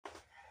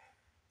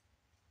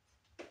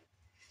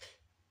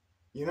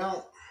You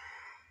know,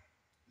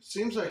 it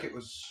seems like it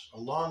was a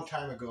long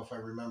time ago, if I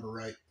remember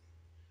right.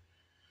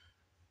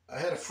 I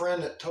had a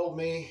friend that told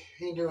me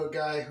he knew a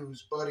guy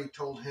whose buddy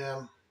told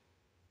him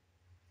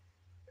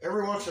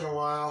every once in a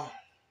while,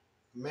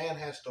 a man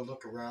has to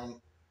look around,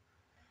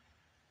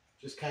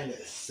 just kind of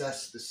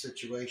assess the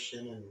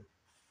situation and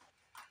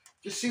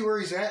just see where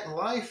he's at in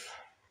life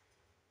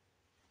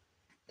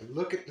and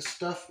look at the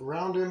stuff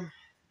around him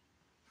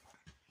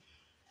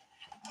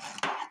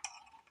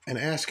and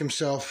ask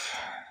himself,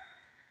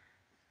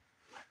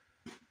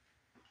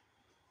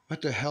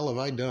 what the hell have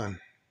I done?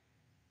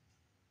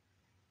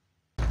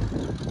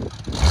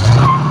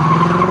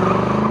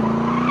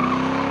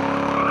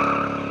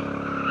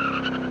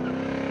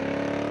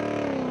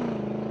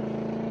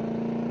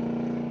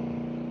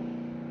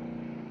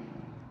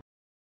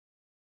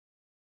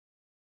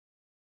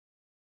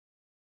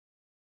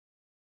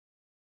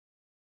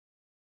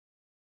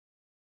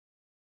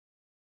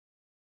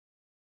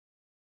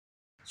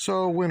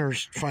 So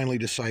winter's finally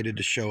decided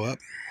to show up,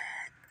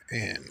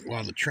 and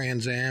while the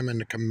Trans Am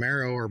and the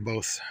Camaro are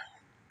both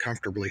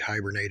comfortably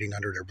hibernating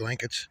under their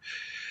blankets,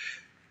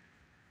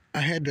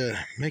 I had to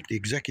make the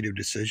executive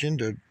decision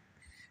to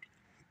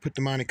put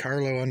the Monte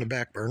Carlo on the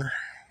back burner.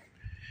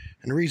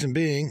 And the reason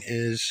being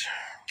is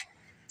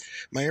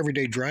my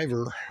everyday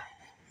driver,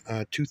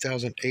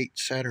 2008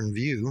 Saturn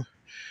View,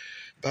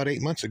 about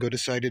 8 months ago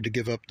decided to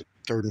give up the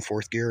third and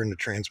fourth gear in the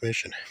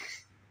transmission.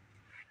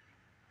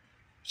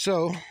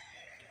 So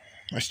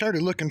I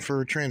started looking for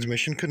a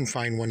transmission, couldn't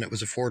find one that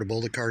was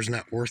affordable. The car's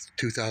not worth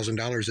 $2,000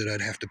 that I'd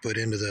have to put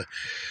into the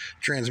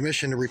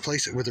transmission to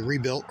replace it with a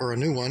rebuilt or a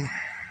new one.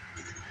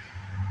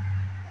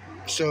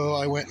 So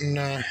I went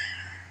and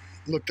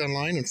looked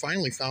online and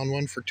finally found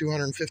one for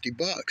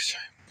 $250.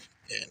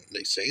 And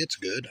they say it's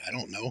good. I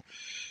don't know.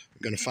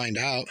 I'm going to find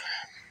out.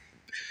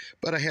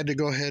 But I had to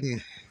go ahead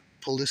and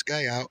pull this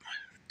guy out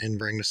and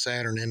bring the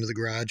Saturn into the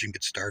garage and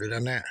get started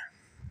on that.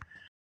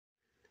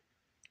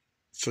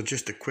 So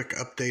just a quick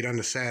update on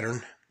the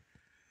Saturn.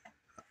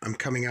 I'm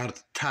coming out at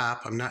the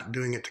top. I'm not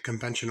doing it the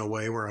conventional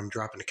way where I'm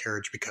dropping the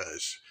carriage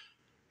because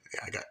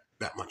I got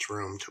that much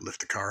room to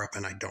lift the car up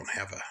and I don't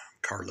have a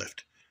car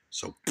lift.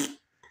 So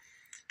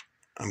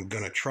I'm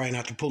going to try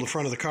not to pull the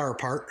front of the car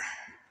apart.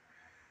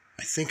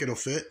 I think it'll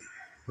fit.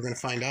 We're going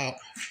to find out.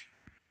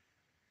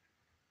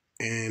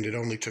 And it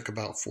only took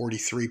about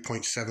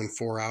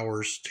 43.74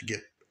 hours to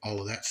get all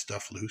of that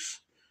stuff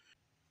loose.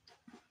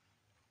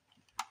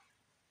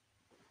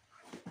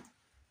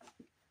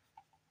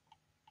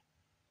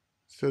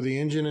 So the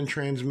engine and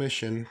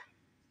transmission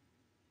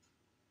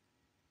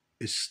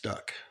is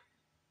stuck.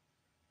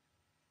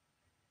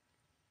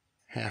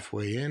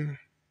 Halfway in,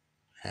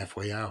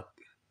 halfway out.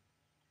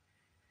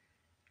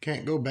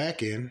 Can't go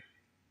back in.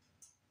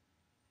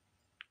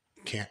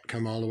 Can't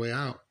come all the way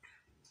out.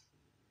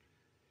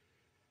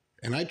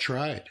 And I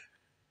tried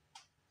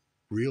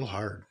real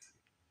hard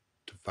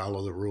to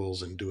follow the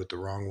rules and do it the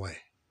wrong way.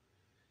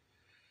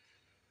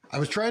 I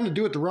was trying to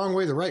do it the wrong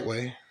way, the right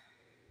way.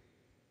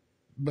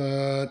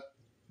 But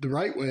the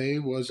right way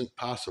wasn't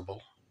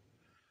possible.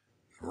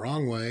 The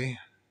wrong way,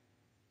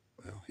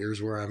 well,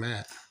 here's where I'm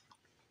at.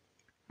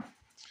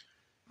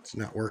 It's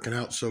not working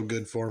out so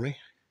good for me.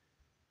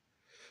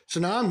 So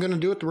now I'm going to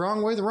do it the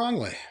wrong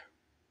way.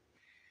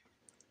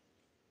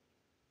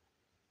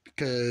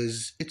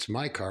 Because it's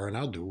my car and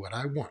I'll do what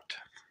I want.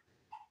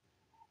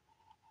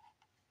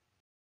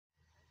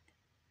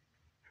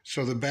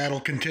 So the battle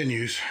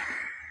continues.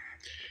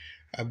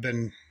 I've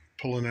been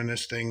pulling on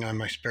this thing on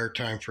my spare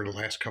time for the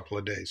last couple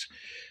of days.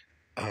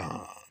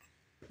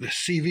 The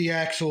CV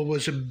axle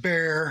was a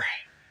bear,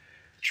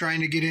 trying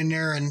to get in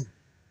there and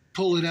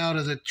pull it out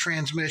of the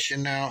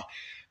transmission. Now,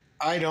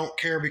 I don't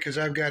care because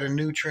I've got a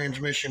new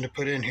transmission to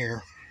put in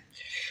here.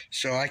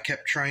 So I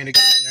kept trying to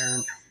get in there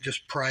and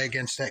just pry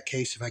against that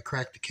case. If I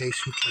cracked the case,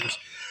 who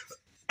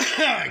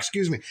cares?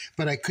 Excuse me.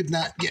 But I could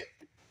not get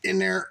in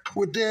there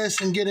with this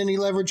and get any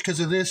leverage because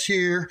of this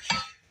here.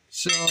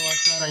 So I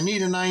thought, I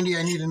need a 90,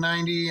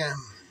 and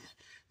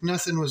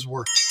nothing was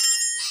working.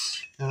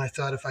 And I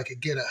thought if I could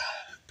get a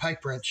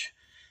pipe wrench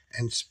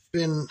and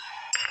spin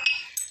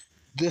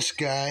this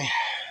guy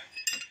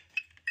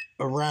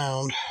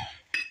around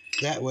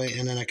that way,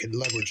 and then I could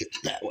leverage it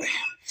that way.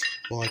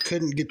 Well, I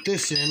couldn't get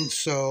this in,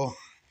 so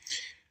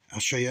I'll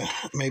show you.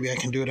 Maybe I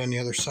can do it on the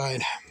other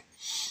side.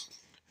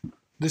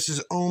 This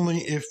is only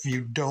if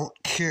you don't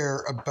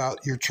care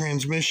about your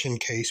transmission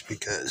case,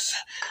 because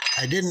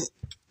I didn't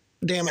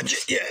damage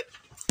it yet.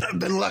 I've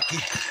been lucky.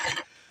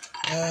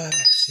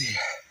 Let's see.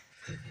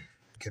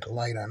 Get a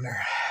light on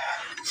there.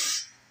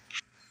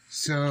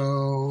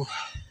 So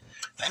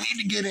I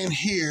need to get in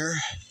here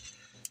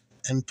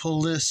and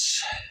pull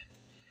this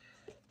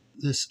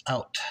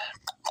out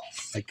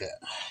like that.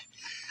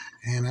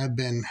 And I've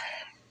been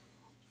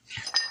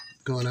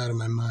going out of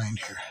my mind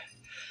here.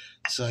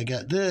 So I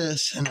got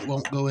this, and it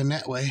won't go in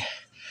that way,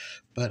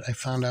 but I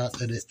found out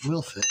that it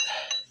will fit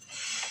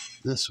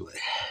this way.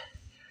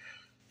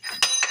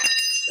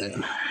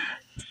 And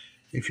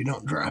if you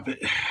don't drop it,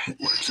 it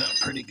works out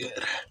pretty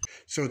good.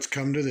 So it's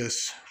come to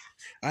this.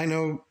 I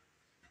know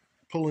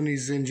pulling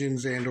these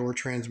engines and or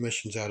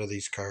transmissions out of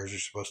these cars, you're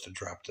supposed to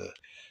drop the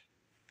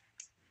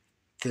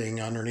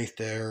thing underneath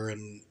there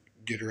and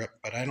get her up,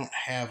 but I don't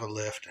have a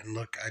lift. And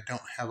look, I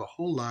don't have a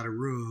whole lot of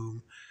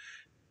room.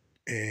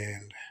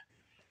 And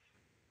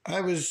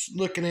I was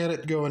looking at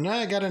it going,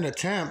 I got an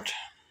attempt.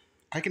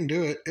 I can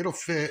do it. It'll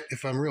fit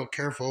if I'm real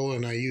careful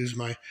and I use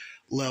my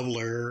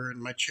leveler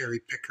and my cherry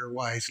picker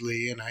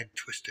wisely, and I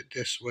twist it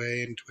this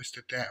way and twist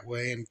it that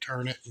way and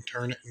turn it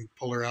and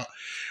pull her out.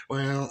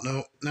 Well,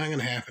 no, not going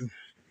to happen.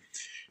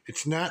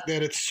 It's not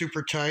that it's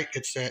super tight.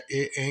 It's that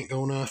it ain't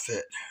going to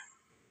fit.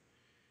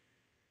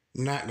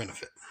 Not going to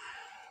fit.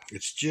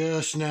 It's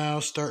just now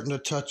starting to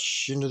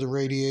touch into the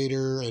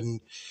radiator,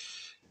 and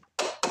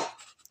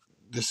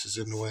this is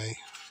in the way.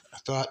 I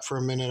thought for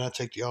a minute I'd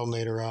take the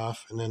alternator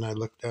off, and then I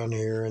look down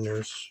here, and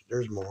there's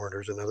more.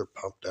 There's another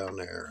pump down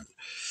there.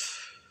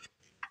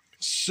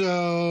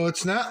 So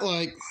it's not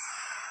like,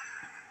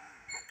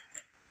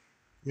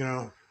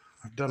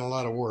 I've done a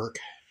lot of work.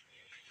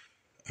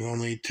 I've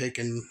only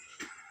taken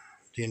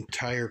the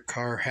entire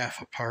car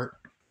half apart.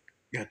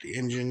 Got the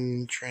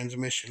engine,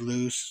 transmission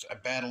loose. I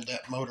battled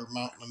that motor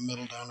mount in the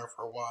middle down there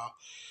for a while.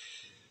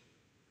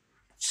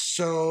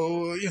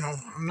 So,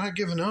 I'm not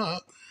giving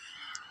up,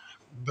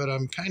 but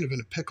I'm kind of in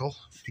a pickle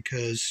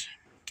because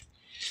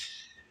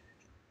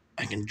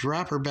I can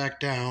drop her back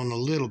down a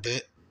little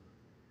bit,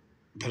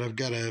 but I've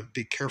got to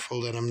be careful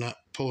that I'm not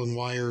pulling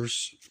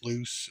wires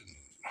loose and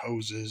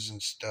hoses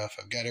and stuff.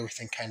 I've got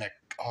everything kind of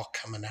all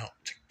coming out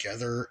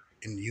together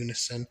in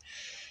unison.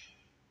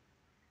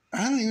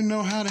 I don't even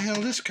know how the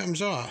hell this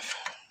comes off.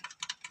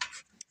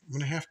 I'm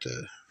going to have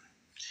to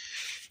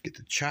get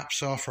the chop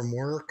saw from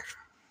work.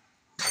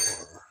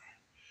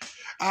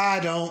 I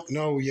don't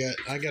know yet.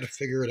 I got to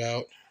figure it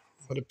out.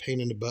 What a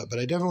pain in the butt. But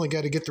I definitely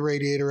got to get the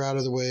radiator out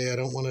of the way. I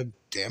don't want to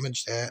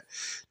damage that.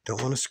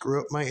 Don't want to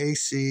screw up my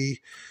AC.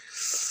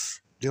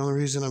 The only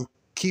reason I'm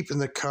keeping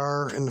the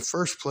car in the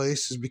first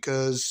place is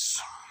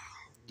because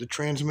the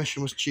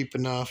transmission was cheap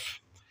enough.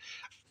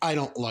 I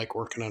don't like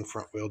working on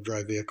front-wheel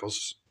drive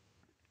vehicles.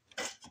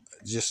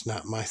 Just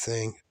not my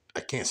thing.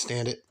 I can't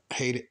stand it. I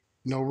hate it.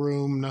 No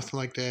room, nothing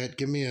like that.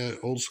 Give me an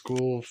old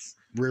school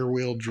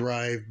rear-wheel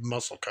drive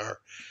muscle car.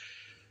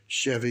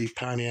 Chevy,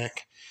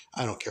 Pontiac.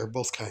 I don't care.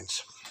 Both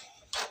kinds.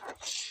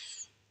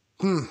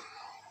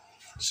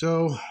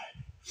 So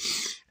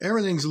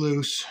everything's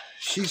loose.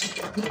 She's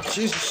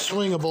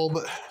swingable,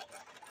 but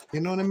you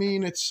know what I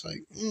mean? It's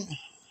like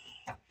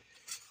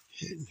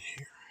hidden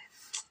here.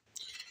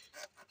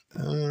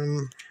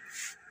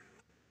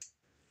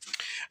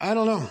 I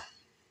don't know.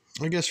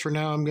 I guess for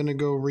now I'm going to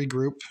go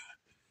regroup,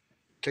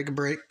 take a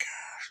break,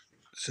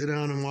 sit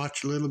down and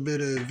watch a little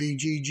bit of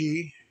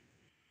VGG,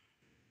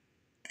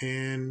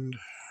 and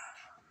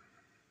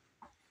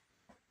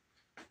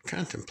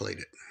contemplate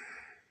it.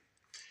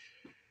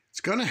 It's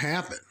going to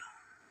happen.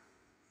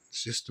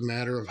 It's just a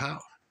matter of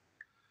how.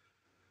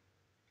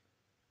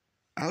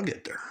 I'll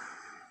get there.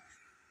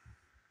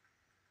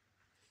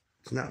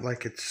 It's not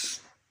like it's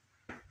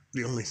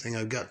the only thing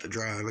I've got to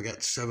drive. I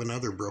got 7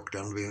 other broke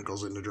down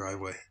vehicles in the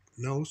driveway.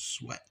 No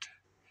sweat.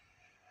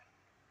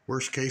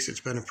 Worst case,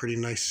 it's been a pretty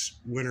nice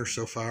winter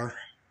so far.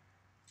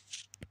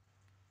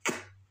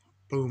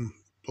 Boom.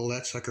 Pull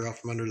that sucker off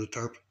from under the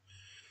tarp.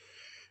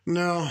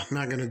 No,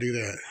 not going to do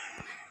that.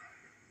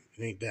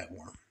 It ain't that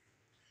warm.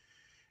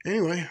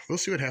 Anyway, we'll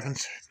see what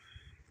happens.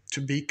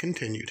 To be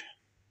continued.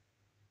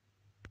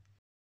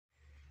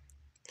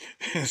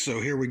 So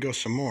here we go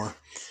some more.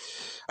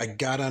 I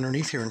got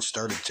underneath here and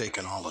started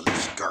taking all of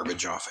this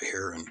garbage off of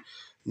here. And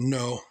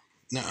no,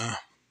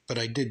 but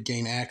I did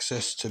gain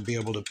access to be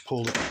able to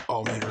pull the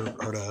alternator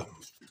or the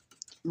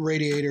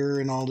radiator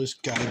and all this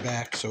guy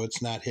back so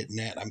it's not hitting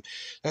that.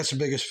 That's the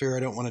biggest fear.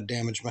 I don't want to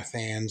damage my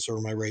fans or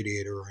my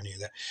radiator or any of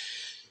that.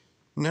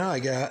 Now I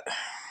got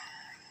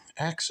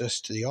access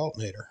to the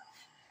alternator.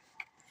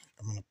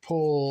 I'm going to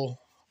pull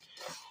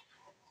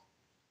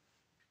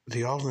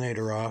the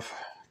alternator off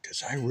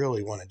because I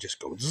really want to just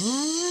go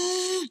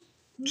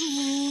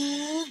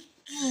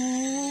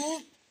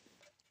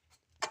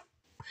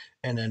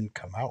and then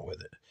come out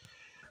with it.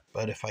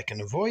 But if I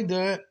can avoid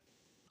that,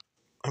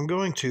 I'm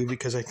going to,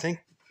 because I think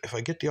if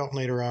I get the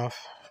alternator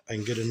off, I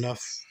can get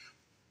enough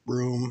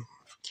room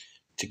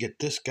to get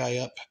this guy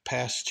up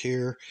past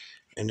here,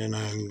 and then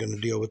I'm going to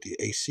deal with the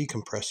AC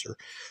compressor.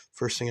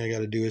 First thing I got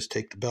to do is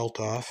take the belt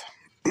off.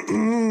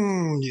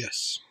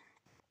 Yes.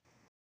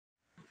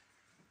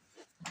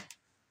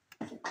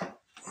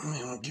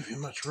 I won't give you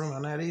much room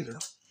on that either.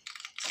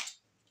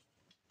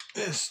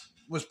 This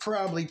was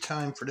probably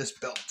time for this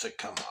belt to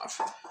come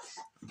off.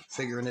 I'm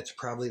figuring it's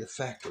probably the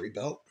factory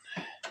belt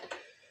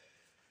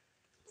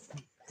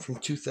from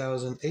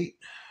 2008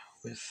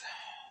 with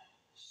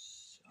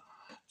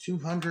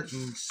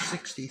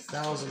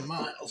 260,000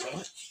 miles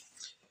on it.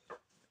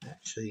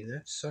 Actually,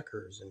 that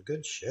sucker is in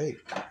good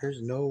shape.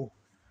 There's no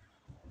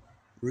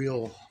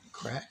real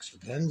cracks or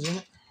bends in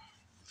it.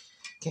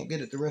 Can't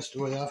get it the rest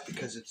of the way off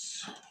because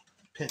it's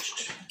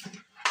pinched.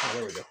 Oh,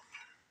 there we go.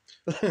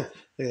 Look at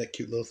that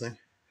cute little thing.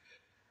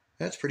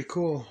 That's pretty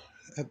cool.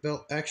 That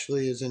belt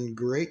actually is in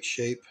great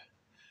shape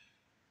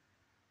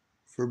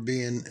for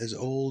being as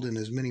old and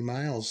as many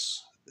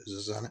miles as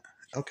is on it.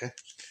 Okay.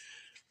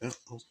 Well,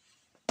 we'll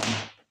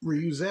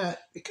reuse that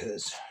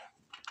because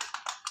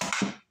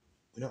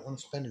we don't want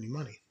to spend any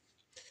money.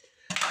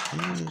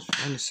 Let's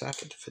find a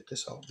socket to fit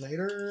this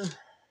alternator.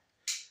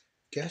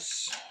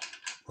 Guess.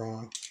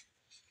 Wrong.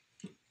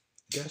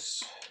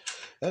 Guess.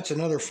 That's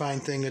another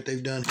fine thing that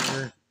they've done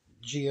here.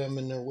 GM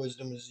in their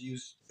wisdom has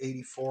used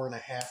 84.5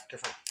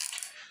 different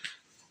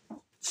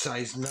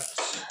size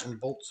nuts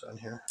and bolts on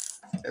here.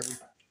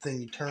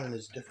 Everything you turn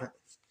is different.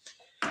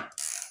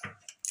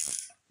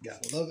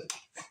 Gotta love it.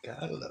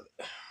 Gotta love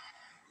it.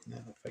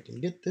 Now, if I can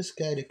get this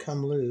guy to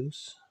come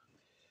loose,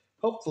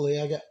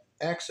 hopefully I got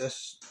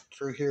access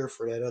through here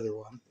for that other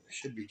one. There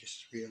should be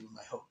just 3 of them,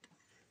 I hope.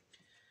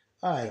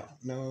 I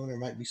don't know. There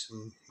might be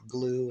some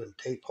glue and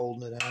tape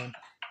holding it on.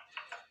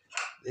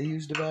 They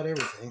used about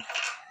everything.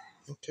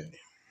 Okay.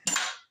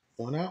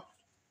 1 out.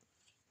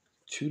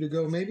 2 to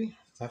go, maybe.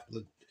 I have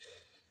to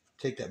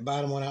take that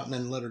bottom one out and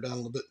then let her down a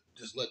little bit.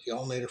 Just let the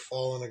alternator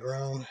fall on the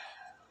ground.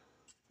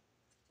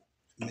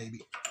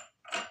 Maybe.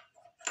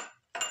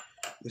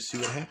 Let's see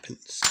what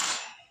happens.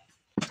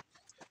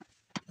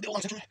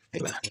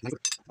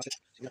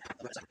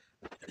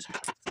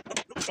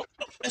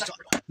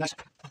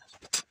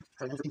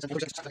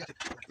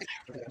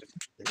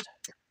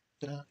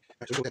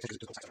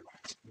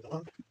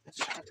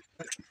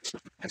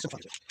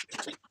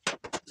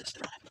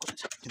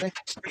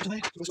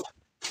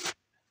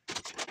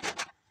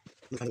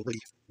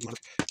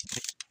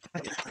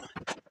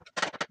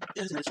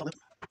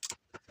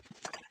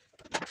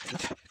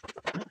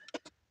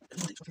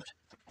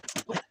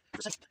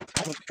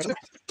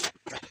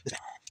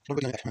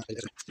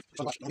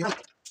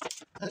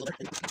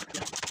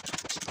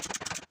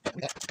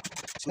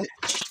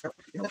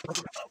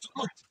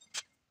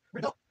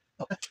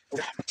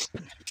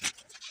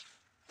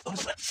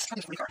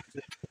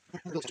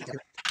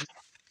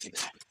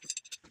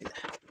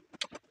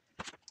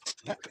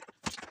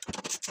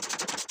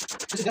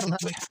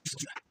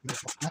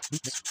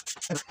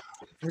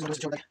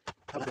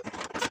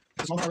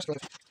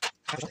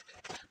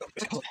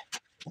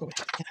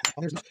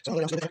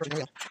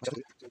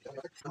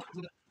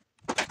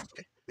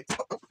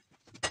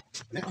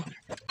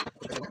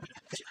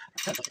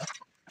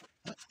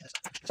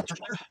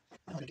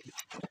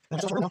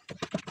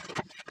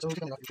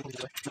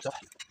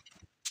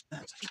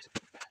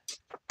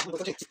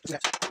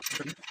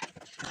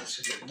 Nice.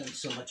 This would have been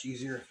so much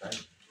easier if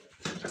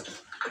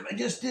I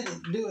just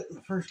didn't do it in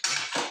the first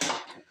place.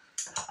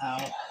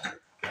 Ow.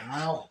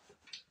 Ow.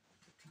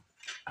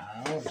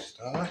 Ow.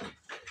 Stop.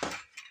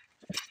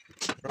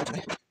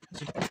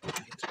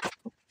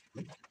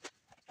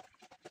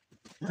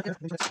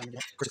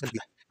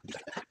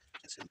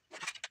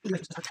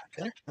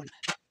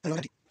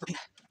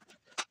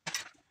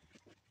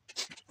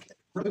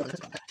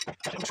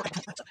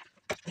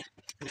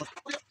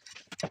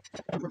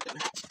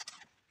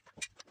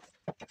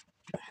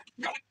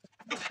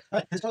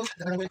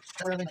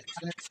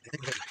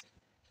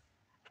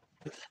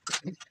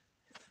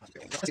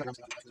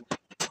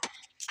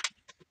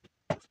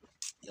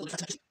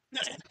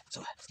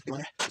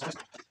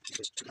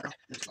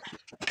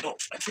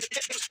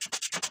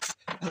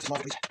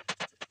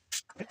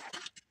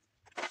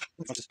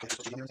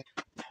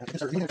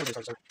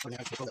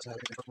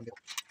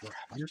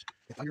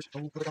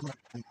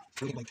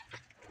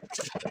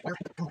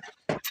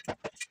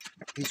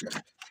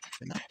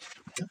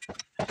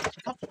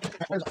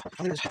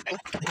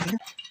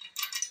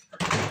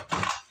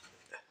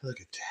 Look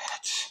at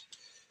that.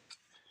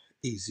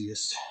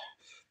 Easiest.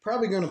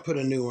 Probably going to put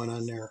a new one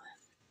on there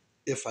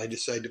if I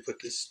decide to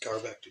put this car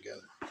back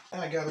together.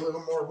 I got a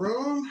little more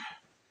room.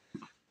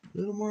 A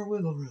little more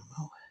wiggle room.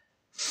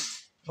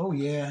 Oh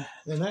yeah.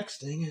 The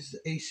next thing is the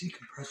AC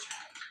compressor.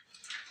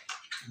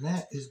 And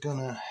that is going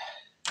to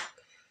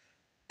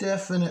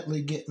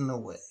definitely get in the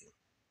way.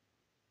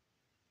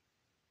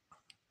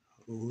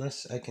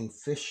 Unless I can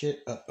fish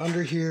it up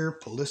under here,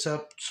 pull this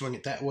up, swing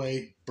it that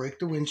way, break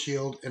the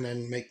windshield, and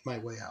then make my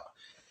way out.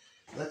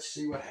 Let's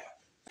see what happens.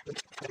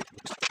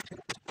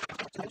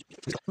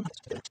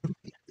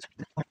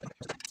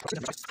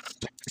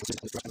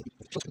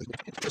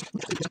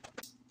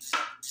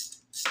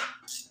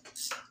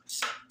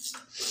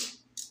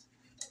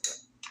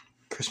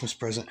 Christmas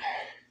present.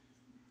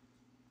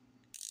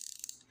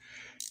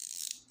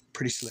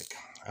 Pretty slick.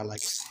 I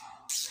like it.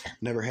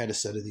 Never had a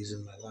set of these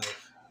in my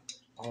life.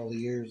 All the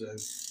years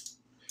I've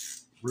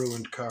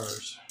ruined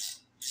cars.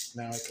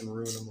 Now I can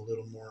ruin them a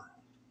little more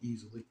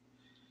easily.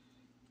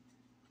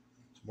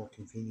 It's more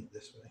convenient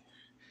this way.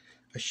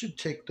 I should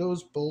take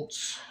those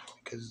bolts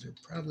because they're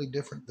probably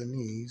different than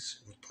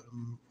these and put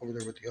them over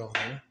there with the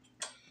alternator.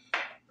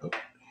 Oh,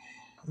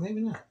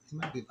 maybe not. They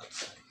might be about the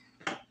same.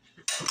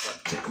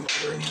 Take them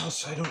over anyhow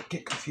so I don't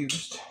get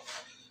confused.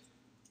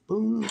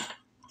 Boom.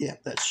 Yeah,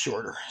 that's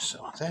shorter.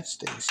 So that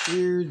stays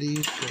here.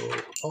 These go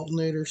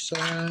alternator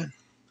side.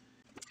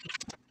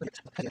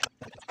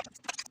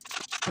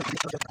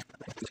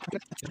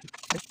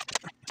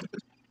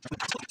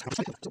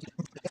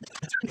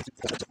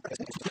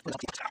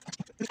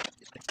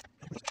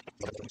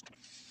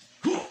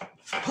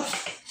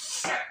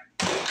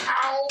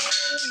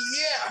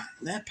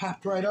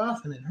 popped right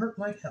off and it hurt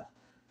like hell.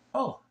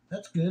 Oh,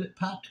 that's good. It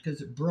popped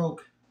because it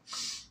broke.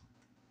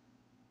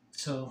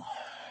 So,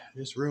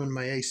 just ruined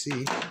my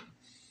AC.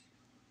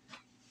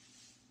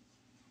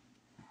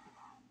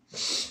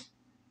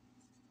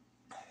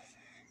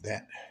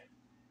 That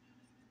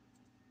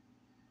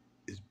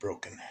is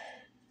broken.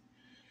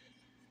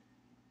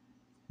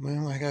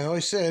 Well, like I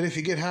always said, if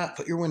you get hot,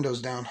 put your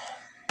windows down.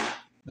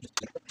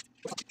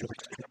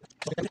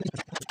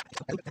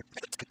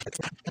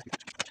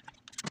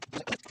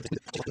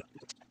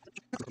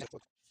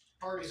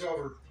 Party's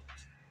over.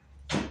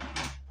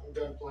 I'm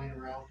done playing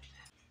around.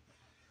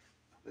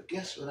 But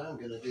guess what I'm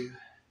gonna do?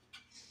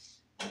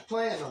 I'm not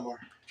playing no more.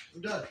 I'm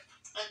done.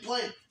 I'm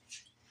playing.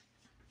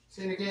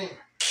 See you in a game.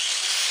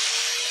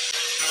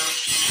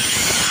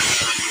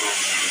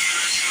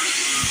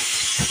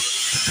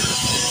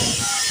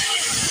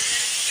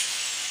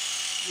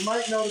 You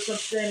might notice I'm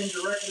standing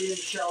directly in the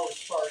shower with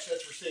sparks.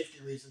 That's for safety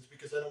reasons,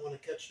 because I don't want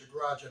to catch the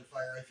garage on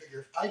fire. I figure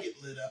if I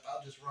get lit up,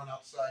 I'll just run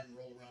outside and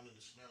roll around in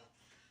the snow.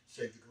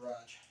 Save the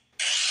garage.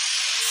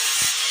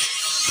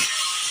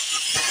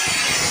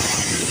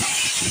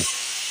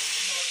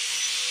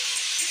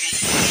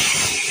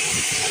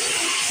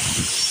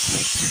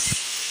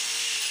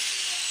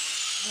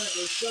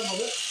 There's some of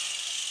it.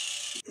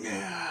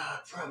 Yeah, I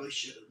probably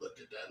should have looked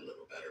at that a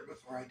little better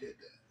before I did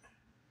that.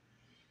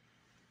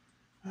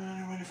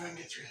 I wonder if I can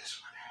get through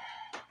this one.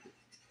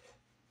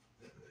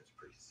 That's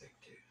pretty thick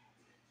too.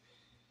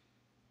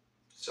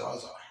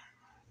 Sawzall.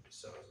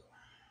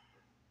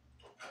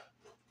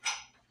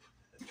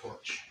 A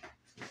torch.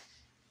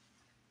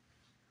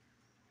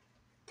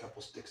 A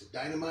couple sticks of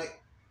dynamite.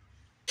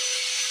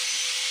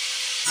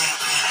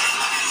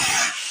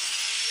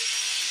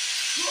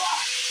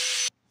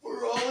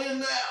 We're all in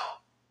now.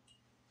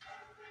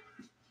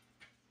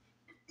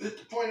 At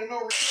the point of no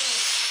return.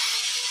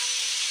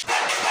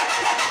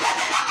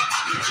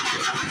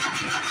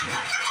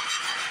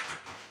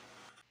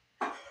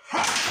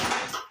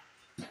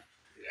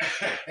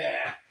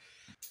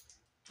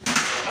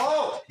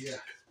 Oh, yeah.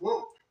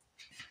 Whoa.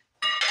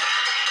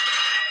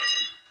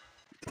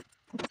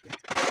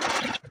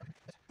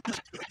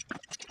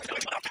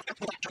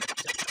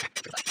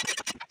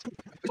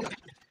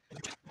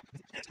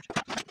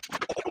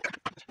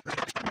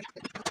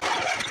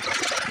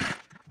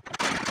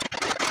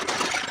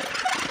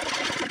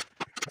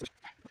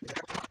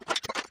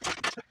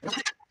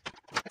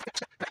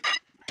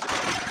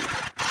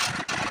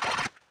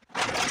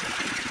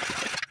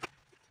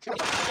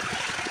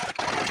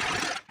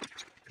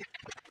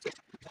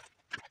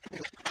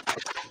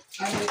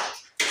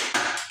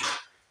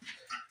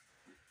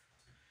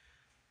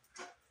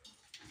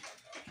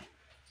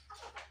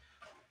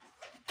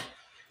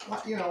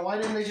 You know, why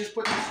didn't they just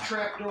put this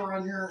trap door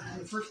on here in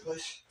the first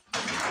place?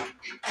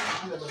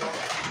 Never know.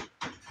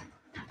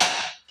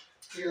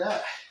 Look at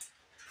that.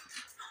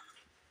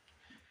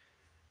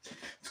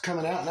 It's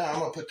coming out now. I'm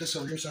going to put this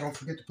over here so I don't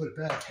forget to put it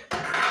back.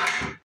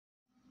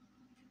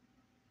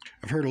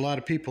 I've heard a lot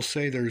of people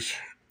say there's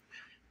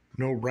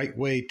no right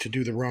way to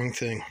do the wrong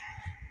thing.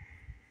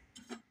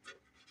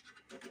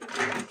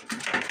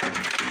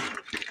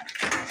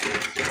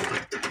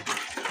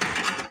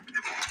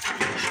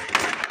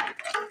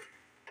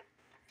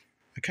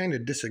 I kind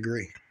of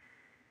disagree.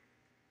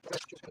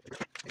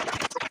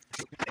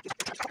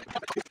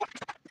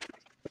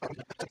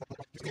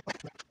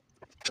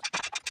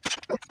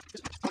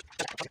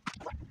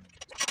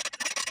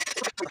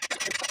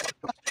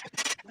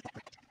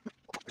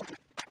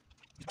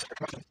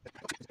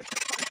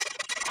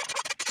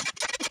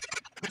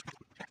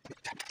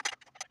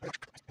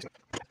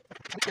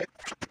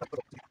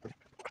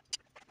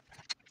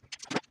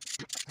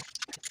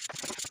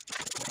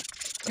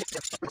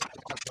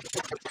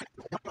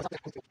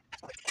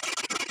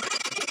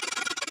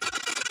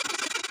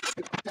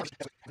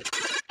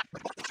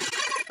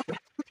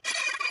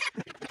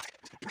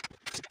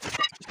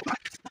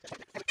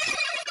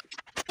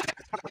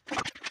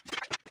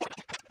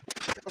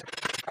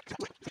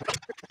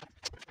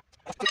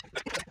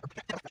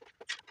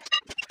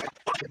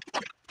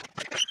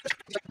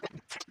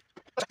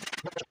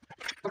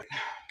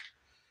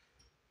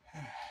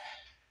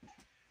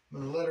 I'm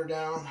going to let her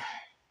down.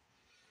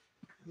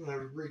 I'm going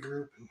to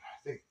regroup, and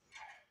I think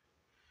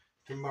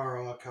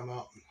tomorrow I'll come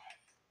out and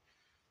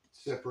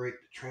separate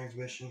the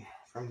transmission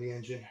from the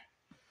engine.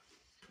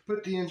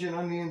 Put the engine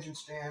on the engine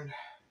stand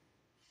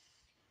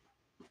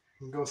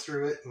and go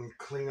through it and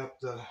clean up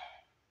the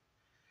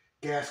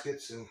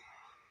gaskets and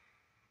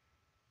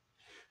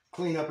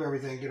clean up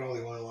everything, get all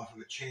the oil off of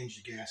it,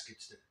 change the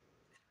gaskets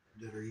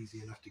that are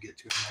easy enough to get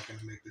to. I'm not going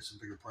to make this a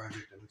bigger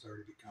project than it's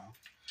already become.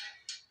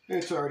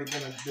 It's already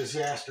been a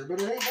disaster,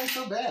 but it ain't been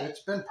so bad.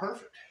 It's been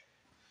perfect.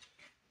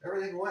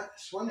 Everything went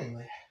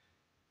swimmingly.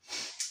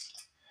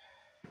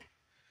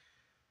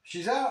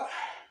 She's out.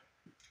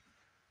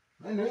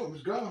 I knew it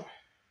was gone.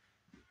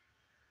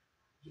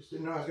 Just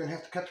didn't know I was going to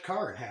have to cut the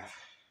car in half.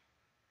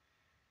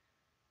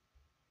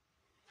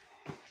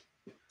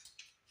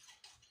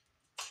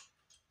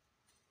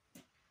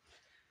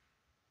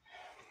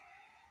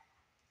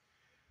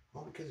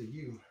 All because of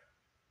you.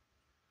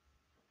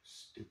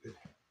 Stupid.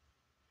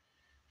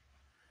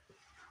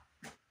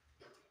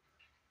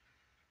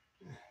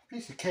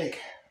 Piece of cake.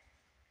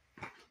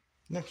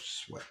 No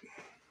sweat.